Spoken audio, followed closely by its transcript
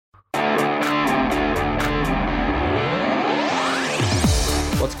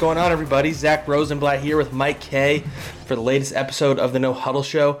What's going on, everybody? Zach Rosenblatt here with Mike Kay for the latest episode of the No Huddle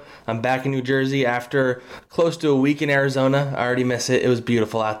Show. I'm back in New Jersey after close to a week in Arizona. I already miss it. It was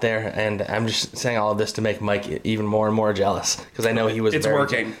beautiful out there, and I'm just saying all of this to make Mike even more and more jealous because I know he was. It's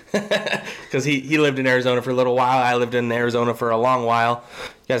working. Because he lived in Arizona for a little while. I lived in Arizona for a long while.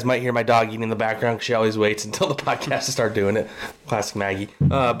 You guys might hear my dog eating in the background because she always waits until the podcast to start doing it. Classic Maggie.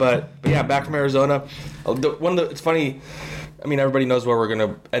 But yeah, back from Arizona. It's funny. I mean, everybody knows what we're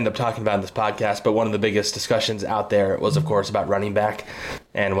going to end up talking about in this podcast, but one of the biggest discussions out there was, of course, about running back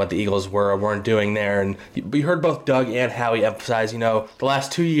and what the Eagles were or weren't doing there. And we heard both Doug and Howie emphasize, the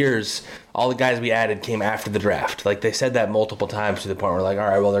last 2 years, all the guys we added came after the draft. Like, they said that multiple times to the point where all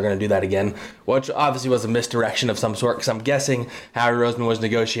right, well, they're going to do that again, which obviously was a misdirection of some sort because I'm guessing Howie Roseman was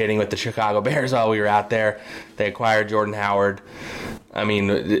negotiating with the Chicago Bears while we were out there. They acquired Jordan Howard. I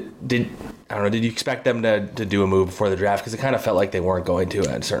mean, did you expect them to do a move before the draft? Because it kind of felt like they weren't going to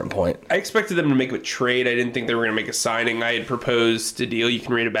at a certain point. I expected them to make a trade. I didn't think they were going to make a signing. I had proposed a deal. You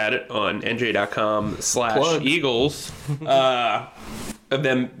can read about it on nj.com/Eagles. Of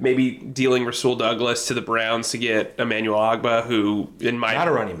them maybe dealing Rasul Douglas to the Browns to get Emmanuel Ogbah, who not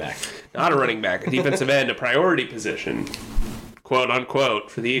a running back. Not a running back. A defensive end, a priority position, quote unquote,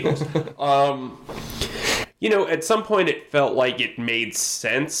 for the Eagles. At some point it felt like it made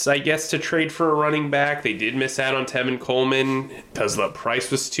sense, I guess, to trade for a running back. They did miss out on Tevin Coleman because the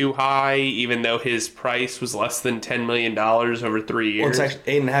price was too high, even though his price was less than $10 million over 3 years. Well, it's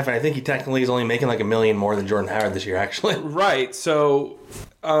actually 8.5, and I think he technically is only making like $1 million more than Jordan Howard this year, actually. Right. So,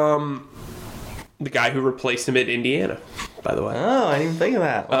 the guy who replaced him at Indiana, by the way. Oh, I didn't even think of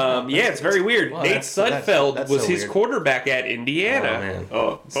that. Yeah, it's very weird. Well, Nate Sudfeld was so his weird. Quarterback at Indiana. Oh, man.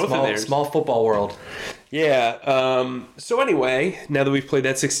 Both of theirs. Small football world. Yeah. So anyway, now that we've played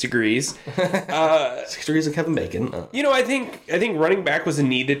that 6 degrees, 6 degrees of Kevin Bacon. I think running back was a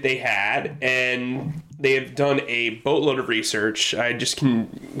need that they had, and they have done a boatload of research. I just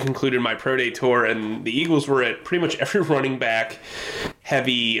concluded my pro day tour, and the Eagles were at pretty much every running back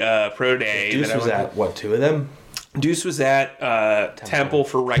heavy pro day. Deuce was at what, 2 of them? Deuce was at Temple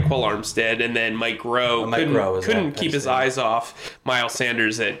for Raquel Armstead, and then Mike Rowe couldn't keep his eyes off Miles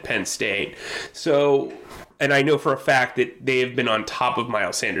Sanders at Penn State. So, and I know for a fact that they have been on top of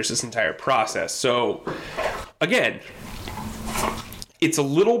Miles Sanders this entire process. So, again, it's a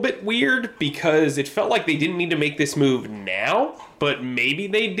little bit weird because it felt like they didn't need to make this move now, but maybe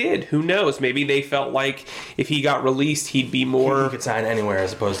they did. Who knows? Maybe they felt like if he got released, he'd be more... He could sign anywhere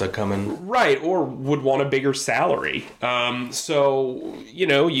as opposed to coming... Right, or would want a bigger salary. So,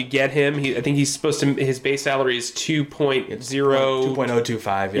 you get him. I think he's supposed to... His base salary is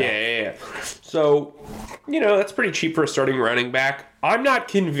 2.025, yeah. So, that's pretty cheap for a starting running back. I'm not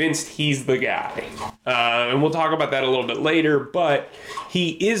convinced he's the guy. And we'll talk about that a little bit later, but he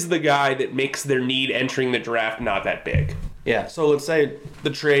is the guy that makes their need entering the draft not that big. Yeah, so let's say the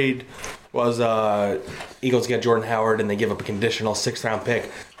trade was Eagles get Jordan Howard and they give up a conditional 6th-round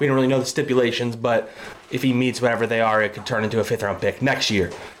pick. We don't really know the stipulations, but if he meets whatever they are, it could turn into a 5th-round pick next year.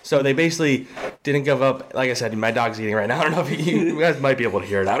 So they basically didn't give up. Like I said, my dog's eating right now. I don't know if you guys might be able to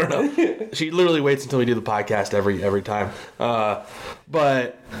hear it. I don't know. She literally waits until we do the podcast every time.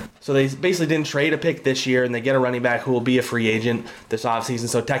 But so they basically didn't trade a pick this year, and they get a running back who will be a free agent this offseason.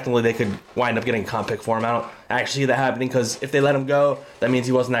 So technically they could wind up getting a comp pick for him. I don't actually see that happening because if they let him go, that means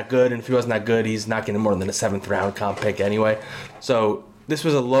he wasn't that good. And if he wasn't that good, he's not getting more than a 7th-round comp pick anyway. So this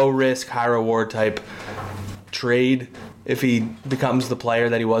was a low-risk, high-reward type trade. If he becomes the player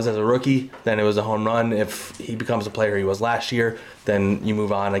that he was as a rookie, then it was a home run. If he becomes the player he was last year, then you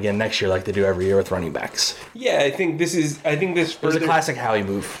move on again next year like they do every year with running backs. Yeah, I think this It was a classic Howie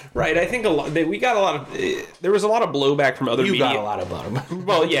move. Right, I think there was a lot of blowback from other media. You got a lot of blowback.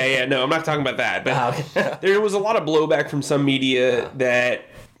 Well, yeah, no, I'm not talking about that. But there was a lot of blowback from some media that,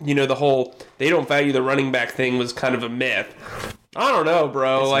 the whole they don't value the running back thing was kind of a myth. I don't know,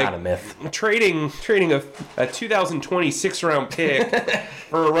 bro. It's not a myth. Trading a 2020 6th-round pick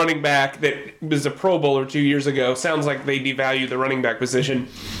for a running back that was a Pro Bowler 2 years ago sounds like they devalue the running back position.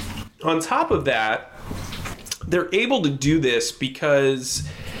 On top of that, they're able to do this because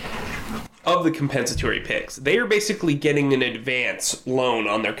of the compensatory picks. They are basically getting an advance loan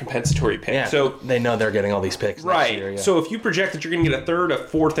on their compensatory pick. Yeah, so they know they're getting all these picks right next year, yeah. So if you project that you're going to get a 3rd, a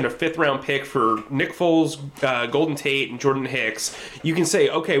 4th, and a 5th-round pick for Nick Foles, Golden Tate, and Jordan Hicks, you can say,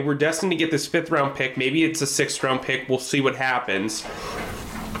 okay, we're destined to get this 5th-round pick. Maybe it's a 6th-round pick. We'll see what happens.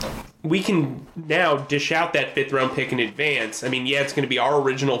 We can now dish out that 5th-round pick in advance. I mean, yeah, it's going to be our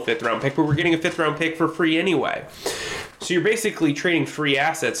original 5th-round pick, but we're getting a 5th-round pick for free anyway. So you're basically trading 3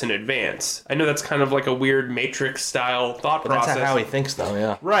 assets in advance. I know that's kind of like a weird Matrix-style thought process. That's how he thinks, though,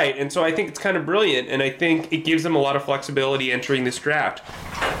 yeah. Right, and so I think it's kind of brilliant, and I think it gives them a lot of flexibility entering this draft.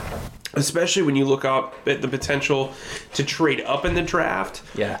 Especially when you look up at the potential to trade up in the draft.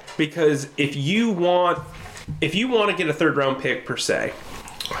 Yeah. Because if you want to get a third-round pick, per se,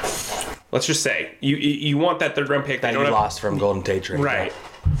 let's just say, you want that third-round pick. That you lost from Golden Tate trade. Right.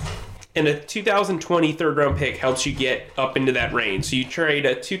 And a 2020 third-round pick helps you get up into that range. So you trade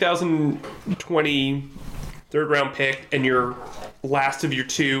a 2020 third-round pick and your last of your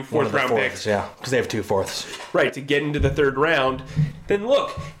 2 fourth-round picks. Yeah, because they have 2 fourths. Right, to get into the third round. Then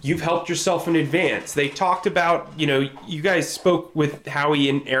look, you've helped yourself in advance. They talked about, you guys spoke with Howie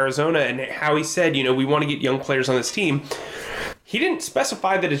in Arizona, and Howie said, we want to get young players on this team. He didn't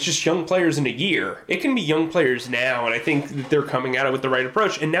specify that it's just young players in a year. It can be young players now, and I think that they're coming at it with the right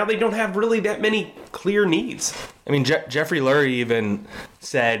approach. And now they don't have really that many clear needs. I mean, Jeffrey Lurie even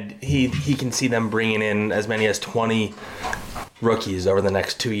said he can see them bringing in as many as 20 rookies over the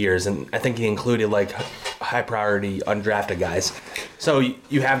next 2 years, and I think he included like high priority undrafted guys. So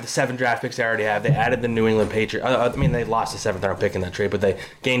you have the 7 draft picks they already have. They added the New England Patriots. They lost the 7th round pick in that trade, but they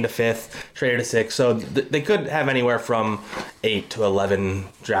gained a 5th, traded a 6th. So they could have anywhere from 8 to 11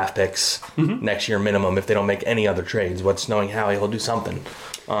 draft picks next year minimum if they don't make any other trades. What's knowing Howie, he'll do something.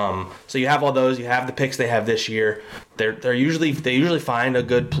 So you have all those. You have the picks they have this year. They usually find a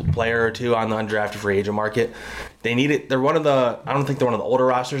good player or two on the undrafted free agent market. They need it. They're one of the. I don't think they're one of the older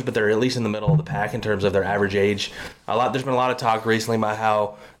rosters, but they're at least in the middle of the pack in terms of their average age. There's been a lot of talk recently about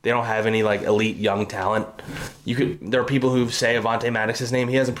how they don't have any like elite young talent. There are people who say Avonte Maddox's name.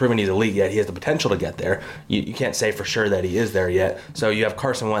 He hasn't proven he's elite yet. He has the potential to get there. You can't say for sure that he is there yet. So you have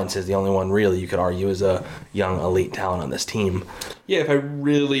Carson Wentz is the only one really you could argue is a young elite talent on this team. Yeah, if I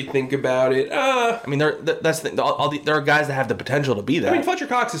really think about it, there are guys that have the potential to be that. I mean, Fletcher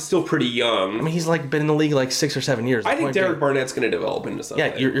Cox is still pretty young. I mean, he's like been in the league like 6 or 7 years. I think Derek Barnett's going to develop into something.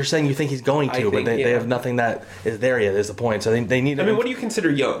 Yeah, you're saying you think he's going to, but they have nothing that is there yet. Is the point? So they need. I mean, what do you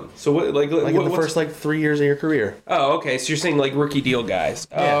consider young? So what, like in the first 3 years of your career? Oh, okay. So you're saying like rookie deal guys?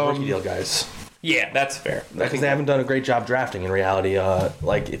 Yeah, rookie deal guys. Yeah, that's fair. Because they haven't done a great job drafting in reality.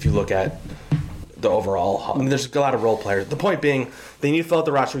 If you look at the overall, there's a lot of role players. The point being, they need to fill out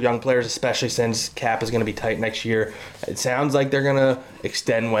the roster with young players, especially since cap is going to be tight next year. It sounds like they're going to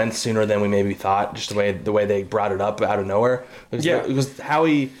extend Wentz sooner than we maybe thought, just the way they brought it up out of nowhere. It was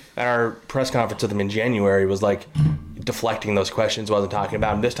Howie at our press conference with them in January was like deflecting those questions, wasn't talking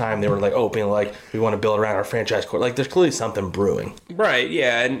about them. This time they were like open, like we want to build around our franchise core. Like there's clearly something brewing. Right,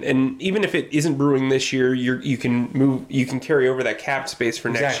 yeah, and even if it isn't brewing this year, you can carry over that cap space for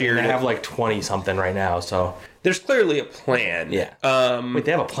next year. They have like 20 something right now, so there's clearly a plan. Yeah. Wait,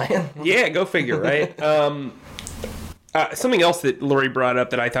 they have a plan? Yeah, go figure, right? Something else that Lurie brought up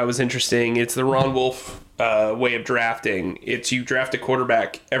that I thought was interesting, it's the Ron Wolf way of drafting. It's you draft a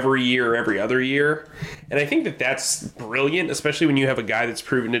quarterback every year or every other year. And I think that's brilliant, especially when you have a guy that's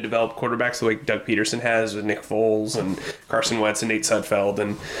proven to develop quarterbacks the way Doug Peterson has with Nick Foles and Carson Wentz and Nate Sudfeld.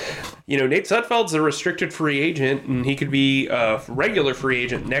 And, Nate Sudfeld's a restricted free agent, and he could be a regular free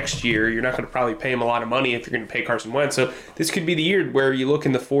agent next year. You're not going to probably pay him a lot of money if you're going to pay Carson Wentz. So this could be the year where you look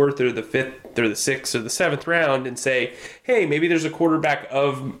in the 4th or the 5th or the 6th or the 7th round and say, hey, maybe there's a quarterback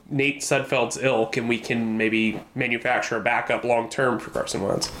of Nate Sudfeld's ilk, and we can maybe manufacture a backup long-term for Carson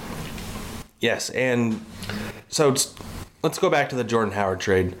Wentz. Yes, and so let's go back to the Jordan Howard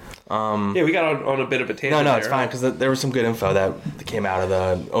trade. Yeah, we got on a bit of a tangent. No, it's fine, because there was some good info that came out of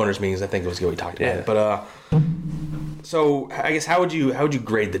the owners' meetings. I think it was good we talked about it. But so I guess how would you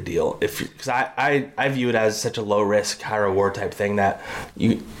grade the deal? Because I view it as such a low risk, high reward type thing that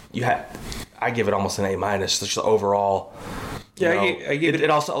I give it almost an A-, just the overall. Yeah, I give it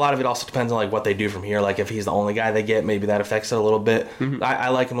also, a lot of it also depends on like what they do from here. Like if he's the only guy they get, maybe that affects it a little bit. Mm-hmm. I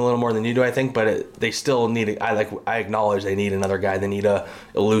like him a little more than you do, I think, but they still need. I acknowledge they need another guy. They need a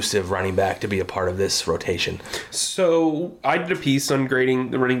elusive running back to be a part of this rotation. So I did a piece on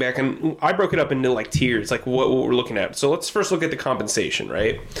grading the running back, and I broke it up into like tiers, like what we're looking at. So let's first look at the compensation,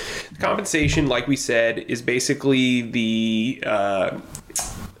 right? The compensation, like we said, is basically the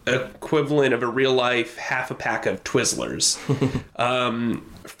equivalent of a real life half a pack of Twizzlers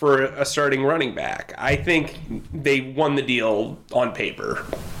for a starting running back. I think they won the deal on paper.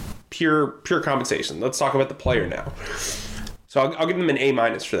 Pure compensation. Let's talk about the player now. So I'll give them an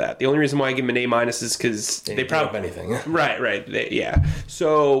A- for that. The only reason why I give them an A- is because they probably anything. Right. Yeah.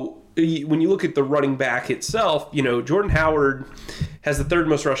 So when you look at the running back itself, Jordan Howard has the 3rd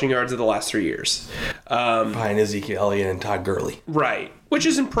most rushing yards of the last 3 years. Behind Ezekiel Elliott and Todd Gurley. Right. Which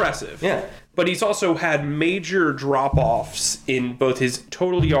is impressive. Yeah. but he's also had major drop-offs in both his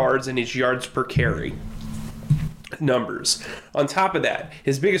total yards and his yards per carry numbers. On top of that,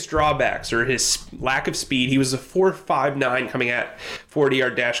 his biggest drawbacks are his lack of speed. He was a 4.59 coming at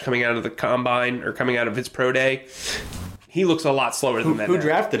 40-yard dash coming out of the combine or coming out of his pro day. He looks a lot slower than that. Who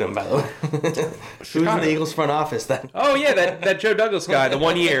drafted him, by the way? Who's in the Eagles front office then? Oh, yeah, that Joe Douglas guy, the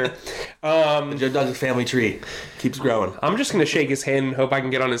 1 year. The Joe Douglas family tree keeps growing. I'm just going to shake his hand and hope I can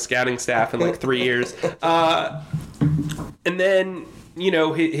get on his scouting staff in like 3 years. And then,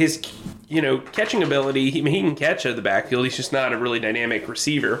 his catching ability, he can catch out of the backfield. He's just not a really dynamic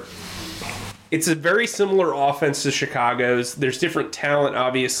receiver. It's a very similar offense to Chicago's. There's different talent,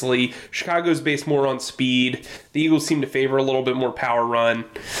 obviously. Chicago's based more on speed. The Eagles seem to favor a little bit more power run,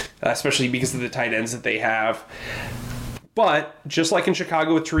 especially because of the tight ends that they have. But just like in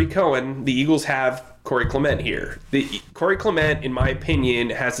Chicago with Tariq Cohen, the Eagles have Corey Clement here. Corey Clement, in my opinion,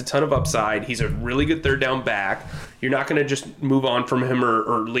 has a ton of upside. He's a really good third down back. You're not going to just move on from him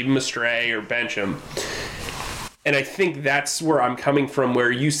or leave him astray or bench him. And I think that's where I'm coming from, where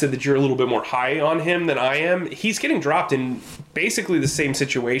you said that you're a little bit more high on him than I am. He's getting dropped in basically the same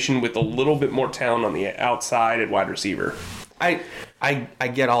situation with a little bit more talent on the outside at wide receiver. I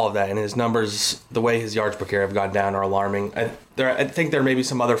get all of that, and his numbers, the way his yards per carry have gone down, are alarming. I think there may be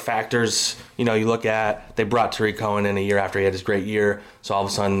some other factors. You look at, they brought Tariq Cohen in a year after he had his great year, so all of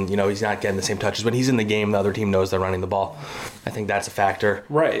a sudden, he's not getting the same touches, but he's in the game. The other team knows they're running the ball. I think that's a factor.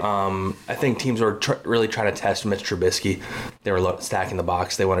 Right. I think teams were really trying to test Mitch Trubisky. They were stacking the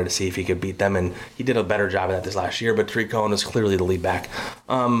box. They wanted to see if he could beat them, and he did a better job of that this last year, but Tariq Cohen was clearly the lead back.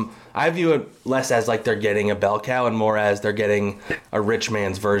 I view it less as like they're getting a bell cow and more as they're getting a rich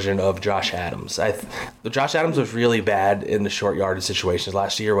man's version of Josh Adams. Josh Adams was really bad in the short yardage situations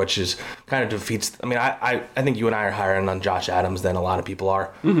last year, which is kind of defeats. I mean, I think you and I are higher on Josh Adams than a lot of people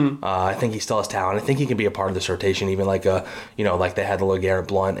are. Mm-hmm. I think he still has talent. I think he can be a part of this rotation, even like like they had the LeGarrette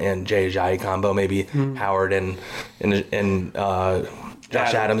Blount and Jay Ajayi combo. Maybe Howard and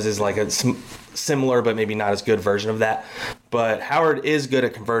Josh Adams is like a similar but maybe not as good version of that. But Howard is good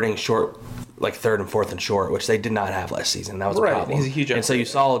at converting short, like third and fourth and short, which they did not have last season. That was a problem. He's a huge and so you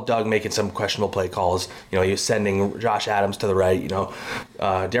saw Doug making some questionable play calls. He was sending Josh Adams to the right. Darren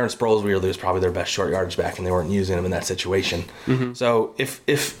Sproles weirdly was probably their best short yardage back, and they weren't using him in that situation. Mm-hmm. So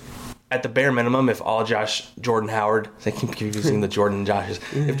if at the bare minimum, if all Jordan Howard, I keep using the Jordan and Joshes,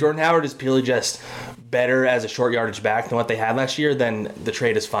 if Jordan Howard is purely just better as a short yardage back than what they had last year, then the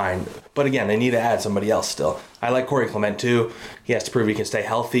trade is fine. But again, they need to add somebody else still. I like Corey Clement too. He has to prove he can stay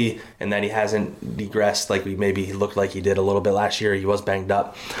healthy and that he hasn't digressed like maybe he looked like he did a little bit last year. He was banged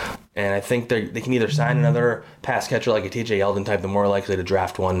up. And I think they can either sign another pass catcher like a TJ Yeldon type, they're more likely to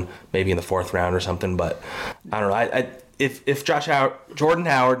draft one maybe in the fourth round or something. But I don't know. If Jordan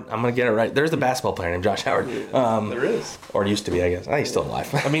Howard, I'm going to get it right. There's a basketball player named Josh Howard. There is. Or used to be, I guess. He's still alive.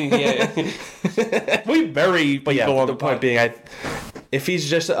 I mean, yeah. We bury people on the point being, if he's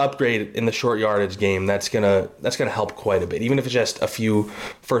just an upgrade in the short yardage game, that's gonna help quite a bit. Even if it's just a few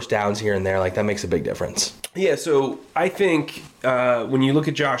first downs here and there, like that makes a big difference. Yeah, so I think when you look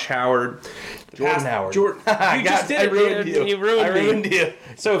at Josh Howard, Howard. You just did it, ruined you. You ruined me. You.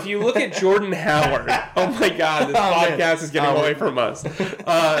 So if you look at Jordan Howard, oh my God, this podcast is getting away from us.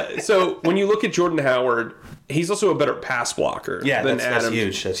 So when you look at Jordan Howard, he's also a better pass blocker than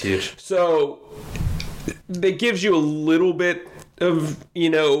Adams. That's huge. So that gives you a little bit of,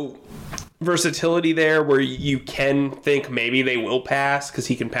 versatility there where you can think maybe they will pass because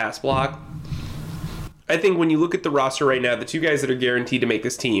he can pass block. I think when you look at the roster right now, the two guys that are guaranteed to make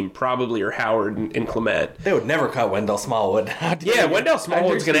this team probably are Howard and Clement. They would never cut Wendell Smallwood. Wendell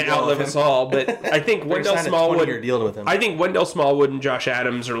Smallwood's going to outlive us all, but I think Wendell Smallwood. I think Wendell Smallwood and Josh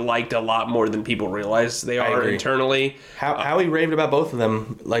Adams are liked a lot more than people realize they are internally. Howie raved about both of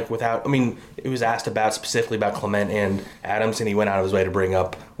them, it was asked specifically about Clement and Adams, and he went out of his way to bring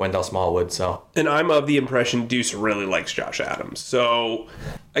up Wendell Smallwood. So, and I'm of the impression Deuce really likes Josh Adams. So,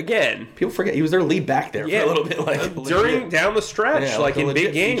 again, people forget he was their lead back there for a little bit, down the stretch, in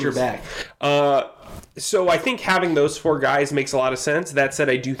big games. Back. So I think having those four guys makes a lot of sense. That said,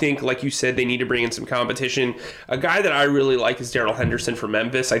 I do think, like you said, they need to bring in some competition. A guy that I really like is Darrell Henderson from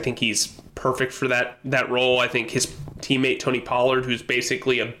Memphis. I think he's perfect for that role. I think his teammate Tony Pollard, who's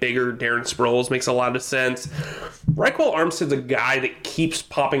basically a bigger Darren Sproles, makes a lot of sense. Reichwell Armstead's a guy that keeps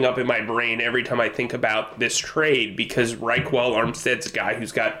popping up in my brain every time I think about this trade because Reichwell Armstead's a guy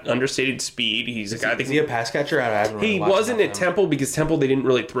who's got understated speed. He's a guy that... Is he a pass catcher? He wasn't at Temple because Temple, they didn't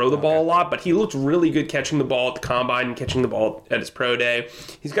really throw the ball a lot, but he looked really good catching the ball at the combine and catching the ball at his pro day.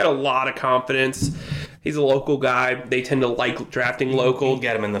 He's got a lot of confidence. He's a local guy. They tend to like drafting local. You can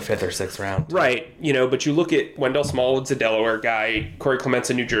get him in the 5th or 6th round. Right. But you look at Wendell Smallwood's a Delaware guy, Corey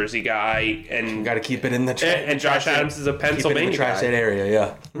Clement's a New Jersey guy, and got to keep it in the and Josh Adams is a Pennsylvania keep it in the tri-state area,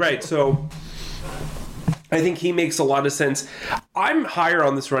 yeah. Right. So I think he makes a lot of sense. I'm higher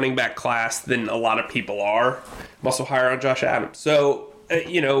on this running back class than a lot of people are. I'm also higher on Josh Adams. So,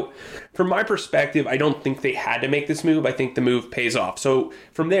 from my perspective, I don't think they had to make this move. I think the move pays off. So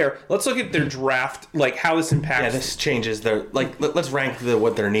from there, let's look at their draft, like how this impacts. Yeah, this changes their, let's rank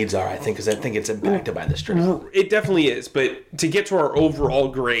what their needs are, I think, because I think it's impacted by this draft. It definitely is. But to get to our overall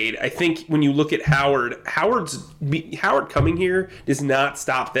grade, I think when you look at Howard coming here does not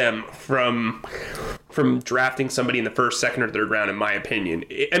stop them from drafting somebody in the first, second, or third round, in my opinion.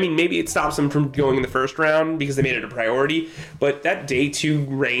 I mean, maybe it stops them from going in the first round because they made it a priority, but that day 2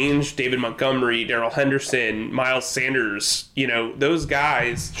 range, David Montgomery, Darrell Henderson, Miles Sanders, those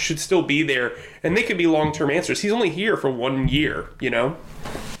guys should still be there, and they could be long-term answers. He's only here for 1 year,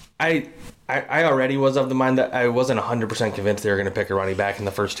 I already was of the mind that I wasn't 100% convinced they were going to pick a running back in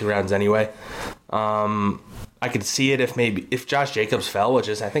the first 2 rounds anyway. I could see it if Josh Jacobs fell, which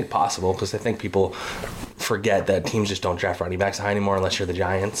is, I think, possible, because I think people forget that teams just don't draft running backs high anymore unless you're the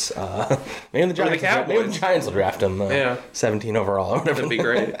Giants. Maybe the Giants will draft him 17 overall or whatever. That'd be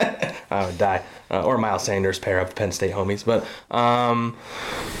great. I would die. Or Miles Sanders, pair up Penn State homies. But I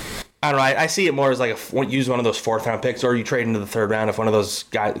don't know. I see it more as use one of those 4th round picks, or you trade into the 3rd round if one of those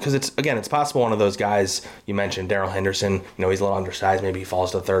guys, because it's possible one of those guys you mentioned, Darrell Henderson, he's a little undersized, maybe he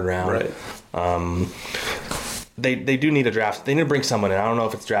falls to the 3rd round. Right. They do need a draft. They need to bring someone in. I don't know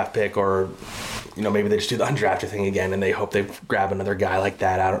if it's draft pick or maybe they just do the undrafted thing again and they hope they grab another guy like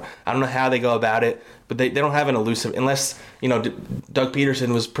that. I don't know how they go about it, but they don't have an elusive, unless Doug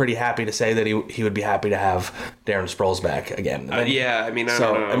Peterson was pretty happy to say that he would be happy to have Darren Sproles back again. I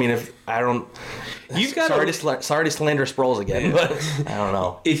don't know. Sorry to slander Sproles again, but I don't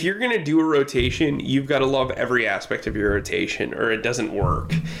know. If you're going to do a rotation, you've got to love every aspect of your rotation or it doesn't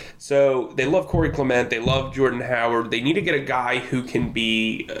work. So they love Corey Clement. They love Jordan Howard. They need to get a guy who can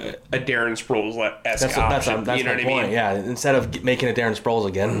be a Darren Sproles-esque option. That's my point. Yeah, instead of making it Darren Sproles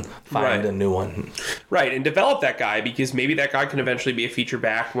again, find a new one. Right, and develop that guy, because maybe that guy can eventually be a feature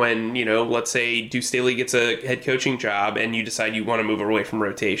back when, let's say Deuce Staley gets a head coaching job and you decide you want to move away from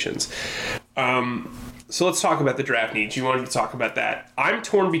rotations. So let's talk about the draft needs. You wanted to talk about that. I'm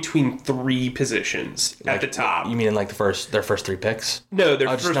torn between 3 positions at the top. You mean their first 3 picks? No,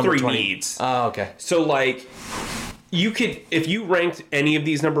 their first 3 needs. Oh, okay. So you could, if you ranked any of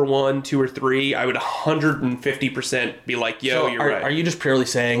these number 1, 2, or 3, I would 150% be like, you're right. Are you just purely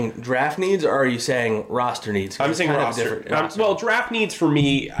saying draft needs, or are you saying roster needs? I'm saying roster. Well, draft needs for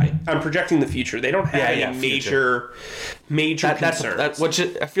me, I'm projecting the future. They don't have any major concerns. That's which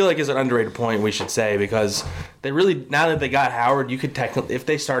I feel like is an underrated point we should say, because they really, now that they got Howard, you could technically, if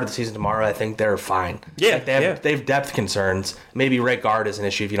they started the season tomorrow, I think they're fine. Yeah, they have depth concerns. Maybe right guard is an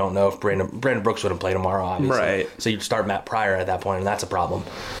issue if you don't know if Brandon Brooks wouldn't play tomorrow, obviously. Right. So you'd start Matt Pryor at that point, and that's a problem.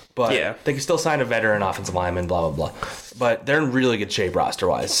 But they can still sign a veteran offensive lineman, blah, blah, blah. But they're in really good shape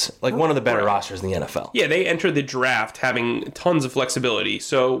roster-wise. One of the better rosters in the NFL. Yeah, they entered the draft having tons of flexibility.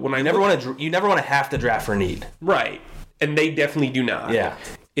 So when you never want to have to draft for need. Right. And they definitely do not. Yeah.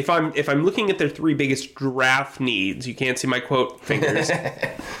 If I'm looking at their 3 biggest draft needs, you can't see my quote fingers.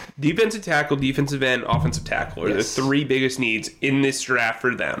 Defensive tackle, defensive end, offensive tackle are the 3 biggest needs in this draft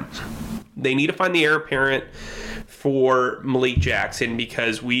for them. They need to find the heir apparent for Malik Jackson,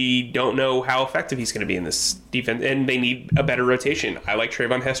 because we don't know how effective he's going to be in this defense, and they need a better rotation. I like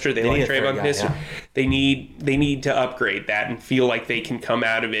Trayvon Hester. They like Trayvon Hester. Yeah. They need to upgrade that and feel like they can come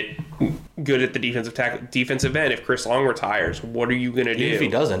out of it good at the defensive end. If Chris Long retires, what are you going to do? If he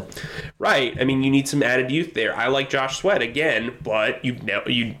doesn't. Right. I mean, you need some added youth there. I like Josh Sweat again, but you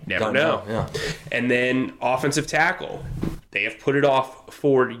never know. Yeah. And then offensive tackle. They have put it off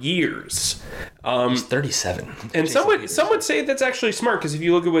for years. He's 37. And some would say that's actually smart, because if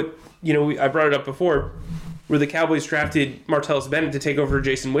you look at what, I brought it up before, where the Cowboys drafted Martellus Bennett to take over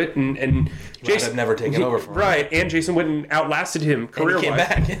Jason Witten, and Jason have never taken over for him. Right, and Jason Witten outlasted him career-wise.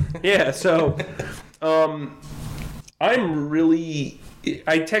 And he came back. Yeah, so I'm really...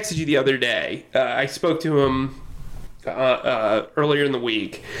 I texted you the other day. I spoke to him earlier in the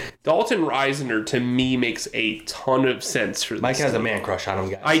week. Dalton Risner, to me, makes a ton of sense for this. Mike has a man crush on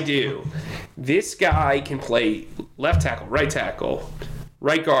him, guys. I do. This guy can play left tackle,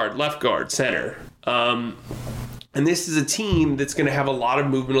 right guard, left guard, center. And this is a team that's going to have a lot of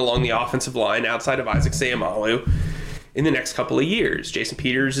movement along the offensive line outside of Isaac Seumalo in the next couple of years. Jason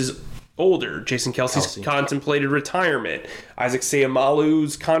Peters is older. Jason Kelce's contemplated retirement. Isaac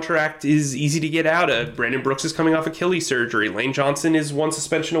Seumalo's contract is easy to get out of. Brandon Brooks is coming off Achilles surgery. Lane Johnson is one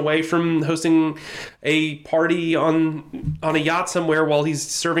suspension away from hosting a party on a yacht somewhere while he's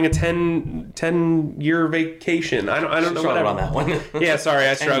serving a 10-year vacation. I don't know what on that one. Yeah, sorry,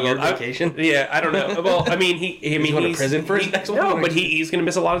 I struggled. Vacation? I don't know. Well, I mean, he's going to prison for his next one. No, but he's going to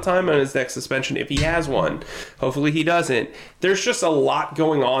miss a lot of time on his next suspension if he has one. Hopefully, he doesn't. There's just a lot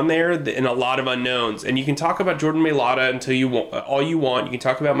going on there and a lot of unknowns. And you can talk about Jordan Mailata until you want, all you want. You can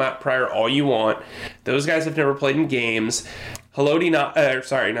talk about Matt Pryor all you want. Those guys have never played in games. Haloti not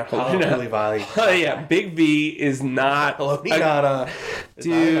Haloti Valley. Yeah, Big V is not Haloti Nada.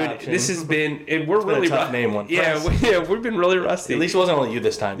 Dude, this has been we're it's really been a tough name one. We've been really rusty. At least it wasn't only you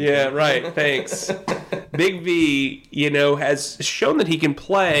this time. Yeah, right. Thanks. Big V, has shown that he can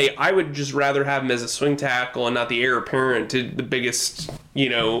play. I would just rather have him as a swing tackle and not the heir apparent to the biggest,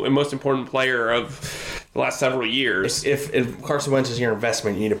 and most important player of the last several years. If Carson Wentz is your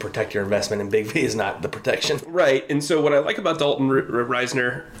investment, you need to protect your investment, and Big V is not the protection. Right. And so what I like about Dalton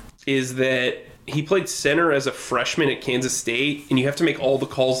Risner is that he played center as a freshman at Kansas State, and you have to make all the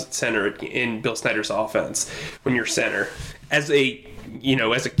calls at center in Bill Snyder's offense when you're center. As a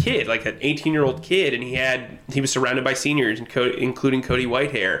kid, like an 18-year-old kid, and he was surrounded by seniors, including Cody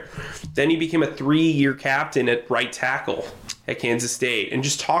Whitehair. Then he became a 3-year captain at right tackle at Kansas State. And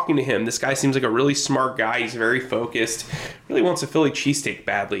just talking to him, this guy seems like a really smart guy. He's very focused. Really wants a Philly cheesesteak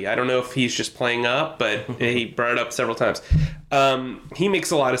badly. I don't know if he's just playing up, but he brought it up several times. He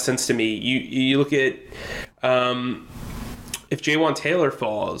makes a lot of sense to me. You look at if Jaywan Taylor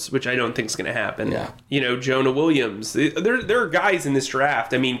falls, which I don't think is going to happen, Jonah Williams. There are guys in this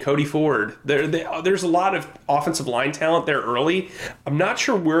draft. I mean, Cody Ford. There's a lot of offensive line talent there early. I'm not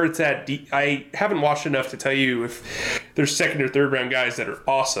sure where it's at. I haven't watched enough to tell you if there's second or third round guys that are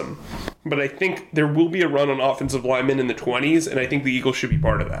awesome. But I think there will be a run on offensive linemen in the 20s, and I think the Eagles should be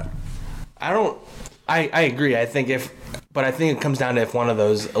part of that. I agree. I think it comes down to if one of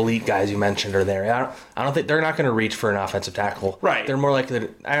those elite guys you mentioned are there. I don't think they're not going to reach for an offensive tackle. Right. They're more likely to.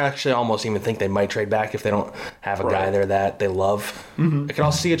 I actually almost even think they might trade back if they don't have a guy there that they love. Mm-hmm. I could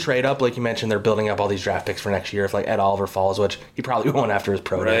also see a trade up, like you mentioned. They're building up all these draft picks for next year. If like Ed Oliver falls, which he probably won't after his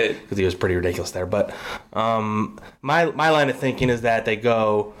pro day because he was pretty ridiculous there. But my line of thinking is that they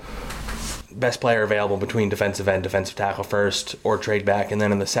go best player available between defensive end, defensive tackle first, or trade back, and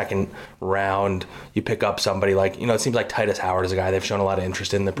then in the second round you pick up somebody like, it seems like Titus Howard is a guy they've shown a lot of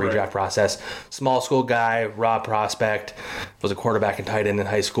interest in the pre-draft process. Small school guy, raw prospect, was a quarterback and tight end in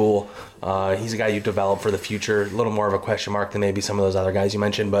high school. He's a guy you develop for the future. A little more of a question mark than maybe some of those other guys you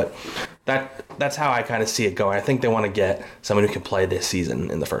mentioned, but that's how I kind of see it going. I think they want to get someone who can play this season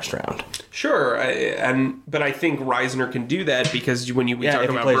in the first round. Sure, but I think Risner can do that because when we talk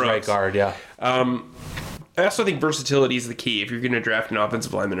about plays Brooks, right guard, I also think versatility is the key. If you're going to draft an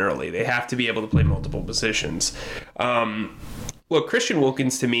offensive lineman early, they have to be able to play multiple positions. Look, Christian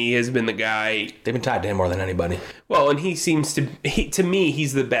Wilkins to me has been the guy. They've been tied to him more than anybody. Well, and he seems to me,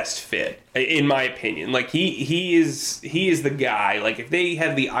 he's the best fit, in my opinion. Like he is the guy. Like if they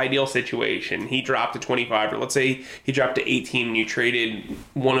had the ideal situation, he dropped to 25, or let's say he dropped to 18, and you traded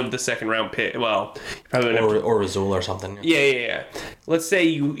one of the second round pick. Well, probably or Razul or something. Yeah. Let's say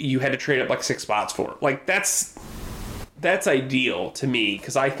you had to trade up like 6 spots for him. Like that's ideal to me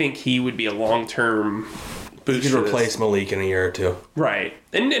because I think he would be a long-term. You could replace Malik in a year or two. Right.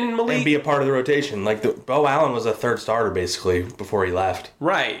 And Malik... And be a part of the rotation. Like, Bo Allen was a third starter, basically, before he left.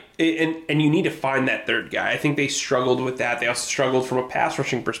 Right. And you need to find that third guy. I think they struggled with that. They also struggled from a pass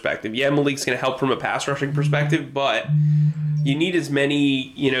rushing perspective. Yeah, Malik's going to help from a pass rushing perspective, but you need as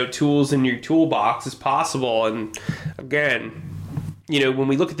many, tools in your toolbox as possible. And, again... when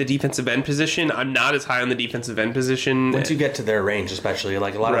we look at the defensive end position, I'm not as high on the defensive end position. Once you get to their range, especially,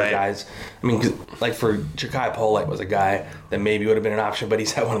 like a lot of the guys, like for Ja'Kai Polite was a guy that maybe would have been an option, but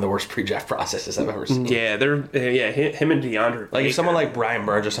he's had one of the worst pre-draft processes I've ever seen. Yeah, him and DeAndre. Like if someone like Brian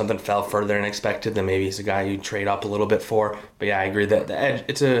Burns or something fell further than expected, then maybe he's a guy you trade up a little bit for. But yeah, I agree that the edge,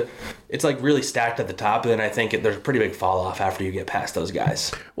 it's like really stacked at the top, and then I think there's a pretty big fall off after you get past those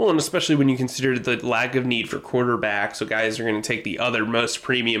guys. Well, and especially when you consider the lack of need for quarterbacks, so guys are going to take the other most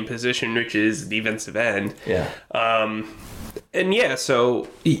premium position, which is defensive end. Yeah. But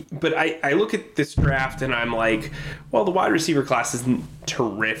I look at this draft and I'm like, well, the wide receiver class isn't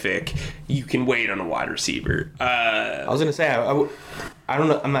terrific. You can wait on a wide receiver. I was going to say, I don't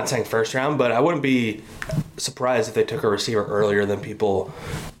know. I'm not saying first round, but I wouldn't be surprised if they took a receiver earlier than people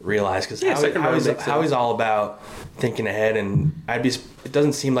realize, because how he's all about thinking ahead, and it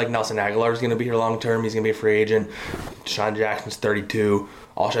doesn't seem like Nelson Aguilar is going to be here long term. He's going to be a free agent. Deshaun Jackson's 32.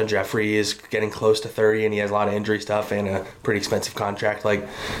 Alshon Jeffrey is getting close to 30, and he has a lot of injury stuff and a pretty expensive contract. Like,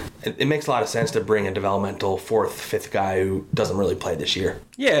 it makes a lot of sense to bring a developmental 4th, 5th guy who doesn't really play this year.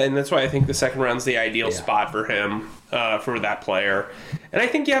 Yeah, and that's why I think the second round's the ideal spot for him, for that player. And I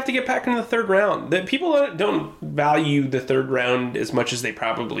think you have to get back into the 3rd round. The people don't value the 3rd round as much as they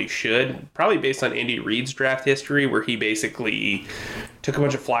probably should, probably based on Andy Reid's draft history, where he basically took a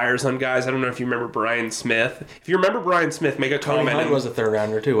bunch of flyers on guys. I don't know if you remember Brian Smith. If you remember Brian Smith, make a comment. Tony Hunt was a 3rd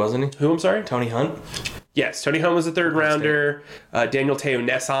rounder too, wasn't he? Who, I'm sorry? Tony Hunt? Yes, Tony Hunt was a 3rd rounder. Daniel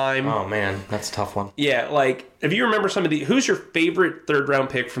Te'o-Nesheim. Oh, man, that's a tough one. Yeah, like, if you remember some of the... Who's your favorite 3rd round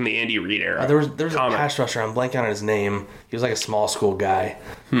pick from the Andy Reid era? There was a pass rusher. I'm blanking on his name. He was like a small school guy.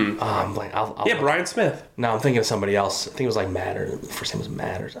 Brian Smith. No, I'm thinking of somebody else. I think it was like Matters. First name was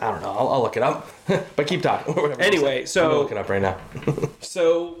Matters. I don't know. I'll look it up. But keep talking. Anyway, so... I'm looking up right now.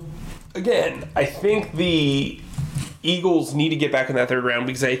 So, again, I think the Eagles need to get back in that 3rd round,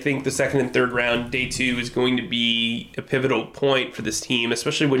 because I think the 2nd and 3rd round, day 2, is going to be a pivotal point for this team,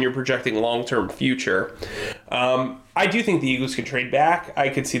 especially when you're projecting long-term future. I do think the Eagles could trade back. I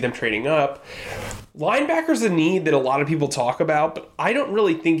could see them trading up. Linebacker's a need that a lot of people talk about, but I don't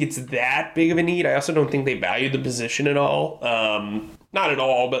really think it's that big of a need. I also don't think they value the position at all. Not at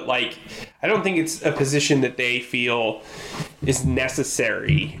all, but like, I don't think it's a position that they feel is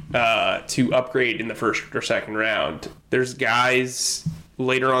necessary to upgrade in the 1st or 2nd round. There's guys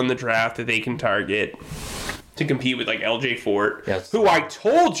later on in the draft that they can target to compete with, like LJ Fort, who I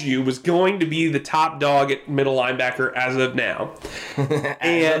told you was going to be the top dog at middle linebacker as of now.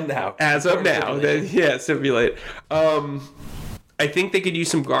 As of now. Yeah, simulate. I think they could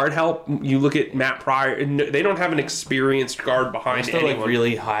use some guard help. You look at Matt Pryor, they don't have an experienced guard behind anyone. They're like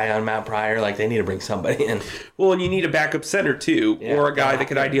really high on Matt Pryor. Like, they need to bring somebody in. Well, and you need a backup center too, or a guy that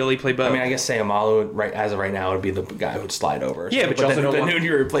could ideally play both. I mean, I guess Sayamalu, as of right now, would be the guy who would slide over. Yeah, but you also don't want...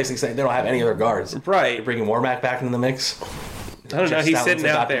 you're replacing, they don't have any other guards. Right. You're bringing Warmack back into the mix. I don't know. He's sitting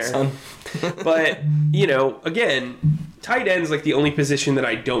out there. But, again, tight end's like the only position that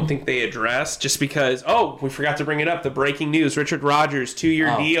I don't think they address, just because, we forgot to bring it up. The breaking news, Richard Rodgers,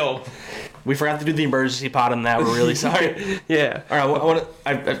 2-year deal. We forgot to do the emergency pod on that. We're really sorry. Yeah. All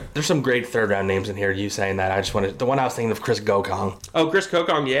right. There's some great 3rd round names in here. You saying that? I just wanted the one I was thinking of, Chris Gokong. Oh, Chris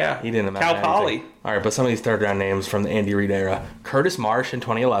Gokong, yeah. He didn't amount Cal Poly. All right, but some of these 3rd round names from the Andy Reid era: Curtis Marsh in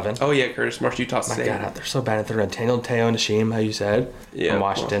 2011. Oh yeah, Curtis Marsh, Utah State. My God, they're so bad in 3rd round. Daniel Te'o-Nesheim, how you said, from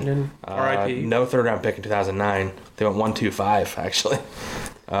Washington. R.I.P. No 3rd round pick in 2009. They went 1-2-5 actually.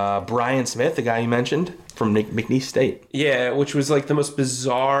 Brian Smith, the guy you mentioned, from McNeese State. Yeah, which was like the most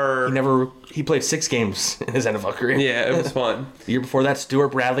bizarre... He played 6 games in his NFL career. Yeah, it was fun. The year before that,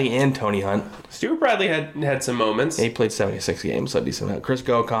 Stuart Bradley and Tony Hunt. Stuart Bradley had some moments. Yeah, he played 76 games, so a decent amount. Chris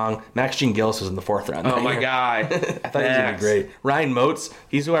Gokong. Max Jean-Gillis was in the 4th round. Oh, my guy. I thought he was going to be great. Ryan Moats,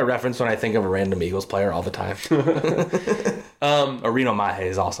 he's who I reference when I think of a random Eagles player all the time. Reno Mahe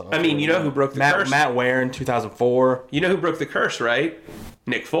is also. I mean, you know who broke the curse? Matt Ware in 2004. You know who broke the curse, right?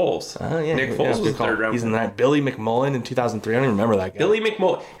 Nick Foles. Yeah, Nick Foles was 3rd round. He's in that. Billy McMullen in 2003. I don't even remember that guy. Billy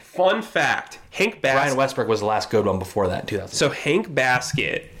McMullen. Fun fact. Hank Baskett. Ryan Westbrook was the last good one before that, 2003. So Hank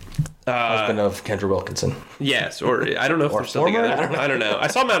Baskett. Husband of Kendra Wilkinson. Yes, or I don't know if they're still together. I don't know. I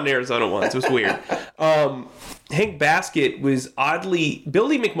saw him out in Arizona once. It was weird. Hank Baskett was oddly...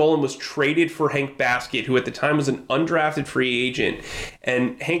 Billy McMullen was traded for Hank Baskett, who at the time was an undrafted free agent.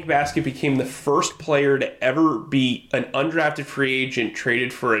 And Hank Baskett became the first player to ever be an undrafted free agent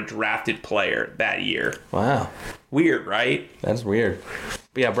traded for a drafted player that year. Wow. Weird, right? That's weird.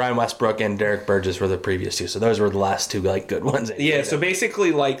 But yeah, Brian Westbrook and Derek Burgess were the previous 2, so those were the last 2 good ones. Yeah, so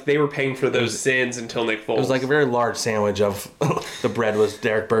basically they were paying for those sins until Nick Foles. It was like a very large sandwich of the bread was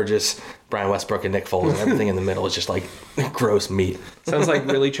Derek Burgess, Brian Westbrook, and Nick Foles, and everything in the middle was just like gross meat. Sounds like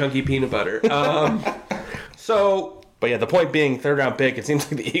really chunky peanut butter. But yeah, the point being, 3rd round pick, it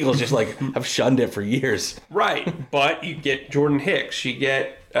seems like the Eagles just have shunned it for years. Right, but you get Jordan Hicks, you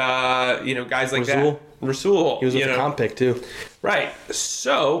get guys like that. Rasul. He was with a comp pick, too. Right.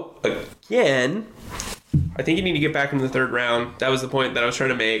 So, again, I think you need to get back into the 3rd round. That was the point that I was trying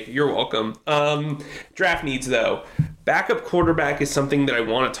to make. You're welcome. Draft needs, though. Backup quarterback is something that I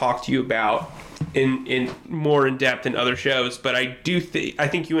want to talk to you about in more in depth in other shows, but I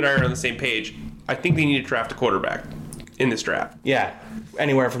think you and I are on the same page. I think they need to draft a quarterback in this draft. Yeah.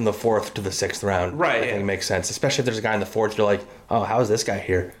 Anywhere from the 4th to the 6th round. Right. I think it makes sense. Especially if there's a guy in the 4th, you're like, oh, how is this guy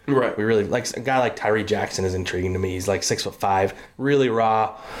here? Right. We really like a guy like Tyree Jackson is intriguing to me. He's like 6'5", really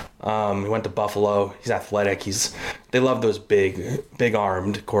raw. He went to Buffalo. He's athletic. They love those big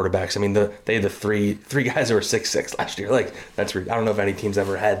armed quarterbacks. I mean, they had the three guys who were 6'6" last year. Like I don't know if any team's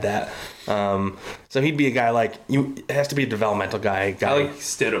ever had that. So he'd be a guy like you. It has to be a developmental guy. I like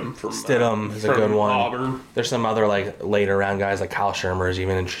Stidham from Stidham is a good one. Auburn. There's some other like later round guys like Kyle Shermer is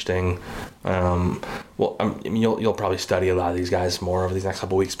even interesting. You'll probably study a lot of these guys more over these next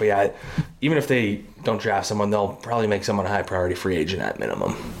couple of weeks. But yeah, even if they don't draft someone, they'll probably make someone a high priority free agent at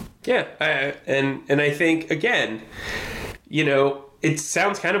minimum. Yeah, and I think again, it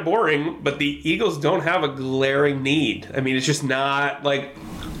sounds kind of boring, but the Eagles don't have a glaring need. I mean, it's just not like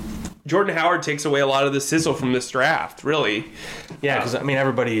Jordan Howard takes away a lot of the sizzle from this draft, really. Yeah, because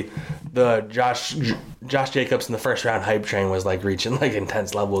everybody, the Josh Jacobs in the first round hype train was like reaching like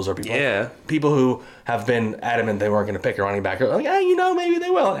intense levels, or people who have been adamant they weren't going to pick a running back are like, maybe they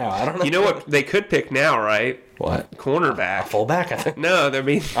will now. I don't know. You know what they could pick now, right? What? Cornerback. A fullback, I think. No, that would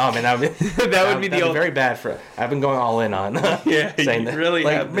be very bad for. I've been going all in on. Saying that. Really,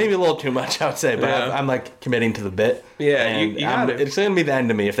 like maybe a little too much, I would say, but I'm like committing to the bit. Yeah, it's going to be the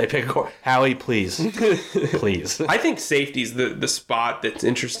end of me if they pick Howie. Please, please. I think safety's the spot that's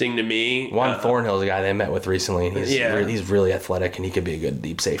interesting to me. Juan Thornhill's a guy they met with recently. He's really athletic and he could be a good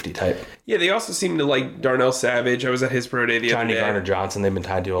deep safety type. Yeah, they also seem to like Darnell Savage. I was at his pro day the other day. Johnny Garner-Johnson, they've been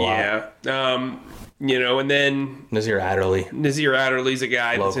tied to a lot. Yeah. And then Nazir Adderley's a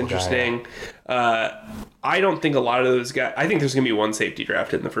guy that's interesting. I don't think a lot of those guys. I think there's going to be one safety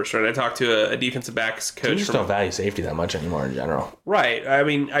drafted in the first round. I talked to a defensive backs coach. You just don't value safety that much anymore in general. Right. I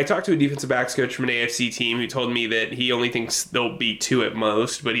mean, I talked to a defensive backs coach from an AFC team who told me that he only thinks there'll be 2 at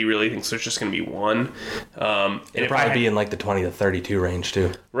most, but he really thinks there's just going to be 1. It'll probably be in like the 20 to 32 range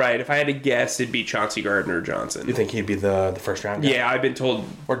too. Right. If I had to guess, it'd be Chauncey Gardner-Johnson. You think he'd be the first round guy? Yeah, I've been told.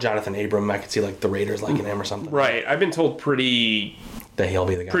 Or Jonathan Abram. I could see like the Raiders liking him or something. Right. I've been told that he'll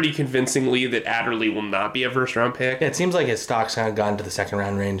be the guy. Pretty convincingly that Adderley will not be a first round pick. Yeah, it seems like his stock's kind of gone to the second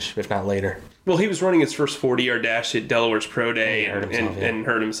round range, if not later. Well, he was running his first 40-yard dash at Delaware's pro day and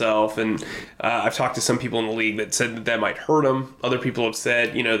hurt himself. And I've talked to some people in the league that said that might hurt him. Other people have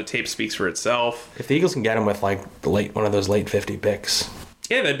said, the tape speaks for itself. If the Eagles can get him with like one of those late 50 picks.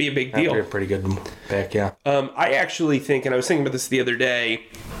 Yeah, that'd be a big deal. That'd be a pretty good pick, yeah. I actually think, and I was thinking about this the other day,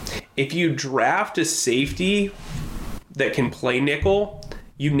 if you draft a safety that can play nickel,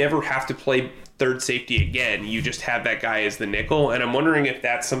 you never have to play third safety again. You just have that guy as the nickel, and I'm wondering if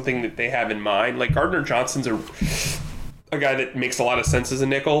that's something that they have in mind. Like Gardner-Johnson's a guy that makes a lot of sense as a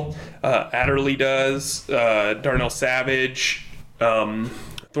nickel. Adderley does. Darnell Savage,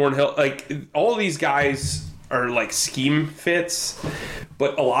 Thornhill. Like all of these guys are like scheme fits,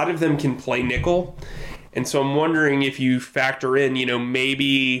 but a lot of them can play nickel. And so I'm wondering if you factor in,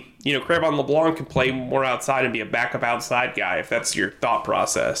 maybe, Crevon LeBlanc can play more outside and be a backup outside guy if that's your thought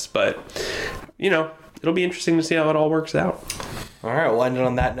process. But, it'll be interesting to see how it all works out. All right, we'll end it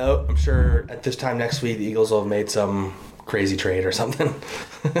on that note. I'm sure at this time next week, the Eagles will have made some crazy trade or something.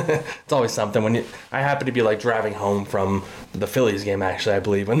 It's always something. I happen to be like driving home from the Phillies game, actually, I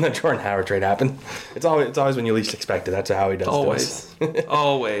believe, when the Jordan Howard trade happened. It's always when you least expect it. That's how he does it.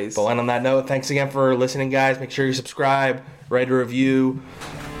 Always. But on that note, thanks again for listening, guys. Make sure you subscribe, write a review,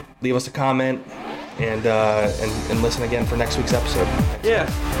 leave us a comment, and listen again for next week's episode.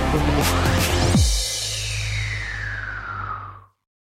 Yeah.